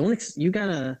 Like, you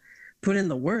gotta put in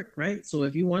the work, right? So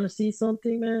if you want to see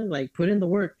something, man, like, put in the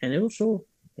work and it'll show.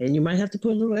 And you might have to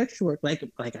put a little extra work, like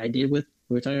I did with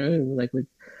training, like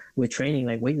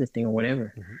weightlifting or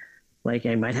whatever. Mm-hmm. Like,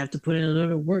 I might have to put in a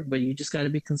little work, but you just got to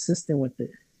be consistent with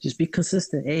it. Just be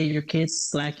consistent. Hey, your kid's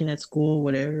slacking at school,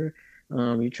 whatever.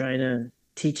 You're trying to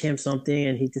teach him something,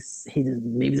 and he just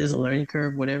maybe there's a learning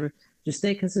curve, whatever. Just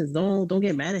stay consistent. Don't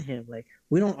get mad at him. Like,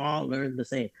 we don't all learn the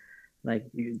same. Like,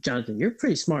 Jonathan, you're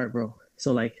pretty smart, bro.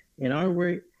 So, like, in our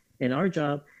work, in our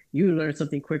job, you learn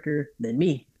something quicker than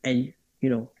me, and you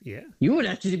know, you would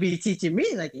actually be teaching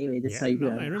me, like, hey, wait, this is how you do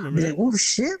it. I remember. Like, oh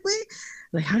shit, wait,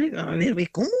 like, how do you?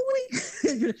 Wait, ¿cómo,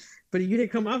 wait? But you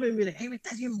didn't come up and be like, hey,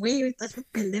 estás bien, güey, estás bien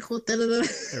pendejo,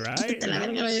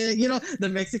 right? You know, the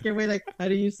Mexican way, like, how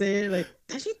do you say it? Like,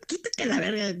 quítate la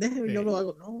verga, yo lo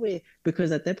hago, no, way,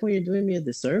 because at that point you're doing me a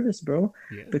disservice, bro.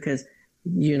 Yeah. Because,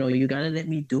 you know, you gotta let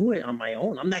me do it on my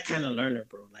own. I'm that kind of learner,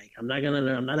 bro. Like, I'm not gonna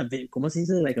learn. I'm not ¿cómo se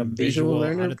dice? Like a visual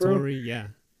learner, auditory, bro. Yeah.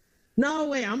 No,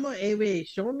 wait,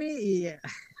 show me. Yeah.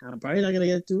 I'm probably not going to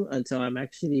get to until I'm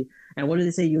actually, and what did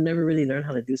they say? You never really learn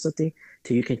how to do something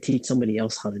till you can teach somebody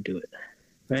else how to do it.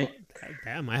 Right? Oh,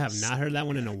 damn, I have not heard that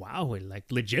one in a while. Like,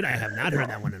 legit, I have not heard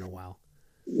that one in a while.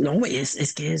 No,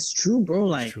 it's true, bro.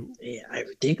 Like, True. I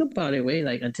think about it, way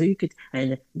like until you could,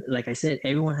 and like I said,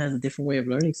 everyone has a different way of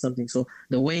learning something. So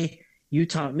the way you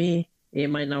taught me, it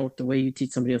might not work the way you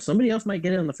teach somebody else. Somebody else might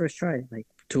get it on the first try. Like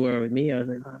tour with me, I was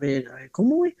like, oh, man,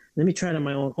 come on, let me try it on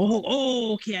my own.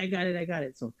 Okay, I got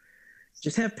it. So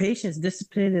just have patience.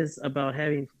 Discipline is about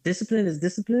having discipline is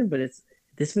discipline, but it's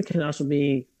discipline can also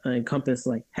be encompass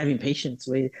like having patience.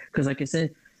 Way because like I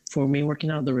said, for me working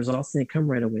out, the results didn't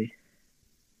come right away.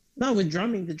 No, with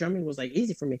drumming, the drumming was like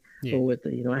easy for me. Yeah. But with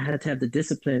the, I had to have the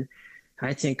discipline. I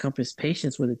had to encompass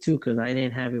patience with it too, because I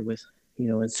didn't have it with,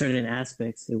 in certain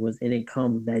aspects. It didn't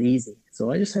come that easy. So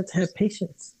I just had to have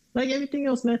patience. Like everything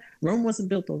else, man. Rome wasn't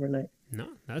built overnight. No,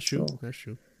 that's true. So. That's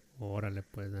true. Órale,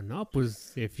 pues. No,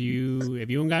 pues if you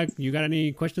got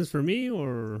any questions for me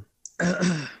or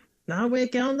No,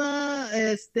 wait, ¿qué onda?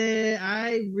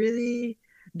 I really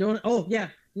don't. Oh yeah,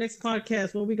 next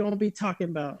podcast. What we gonna be talking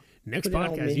about? next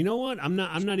podcast? You know what? I'm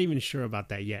not even sure about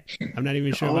that yet. I'm not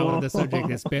even sure about what the subject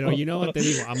is. Pero you know what? Te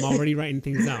digo, I'm already writing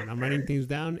things down. I'm writing things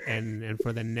down, and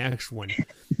for the next one,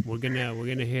 we're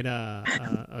gonna hit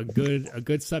a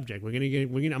good subject.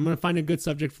 I'm gonna find a good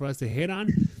subject for us to hit on,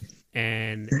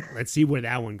 and let's see where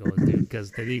that one goes, dude.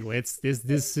 Because te digo,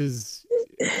 this is.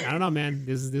 I don't know, man.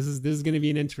 This is going to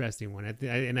be an interesting one,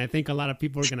 and I think a lot of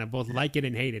people are going to both like it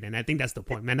and hate it, and I think that's the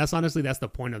point, man. That's the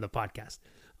point of the podcast.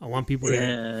 I want people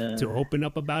to open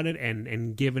up about it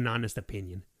and give an honest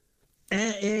opinion.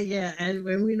 And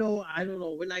when we know, I don't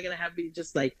know, we're not gonna have it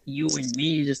just like you and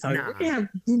me just talking. Nah.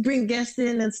 We bring guests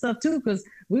in and stuff too, because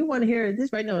we want to hear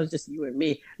this. Right now is just you and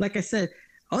me. Like I said,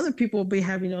 other people will be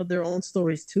having their own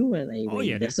stories too,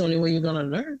 and that's the only way you're gonna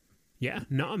learn. Yeah,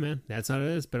 no, man, that's how it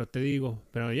is. Pero te digo,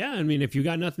 yeah, I mean, if you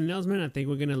got nothing else, man, I think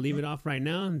we're gonna leave it off right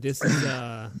now. This is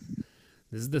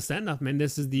the send off, man.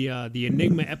 This is the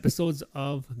Enigma episodes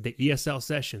of the ESL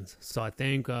sessions. So I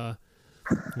think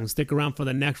we'll stick around for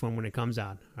the next one when it comes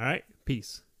out. All right,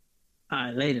 peace. All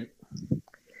right, later.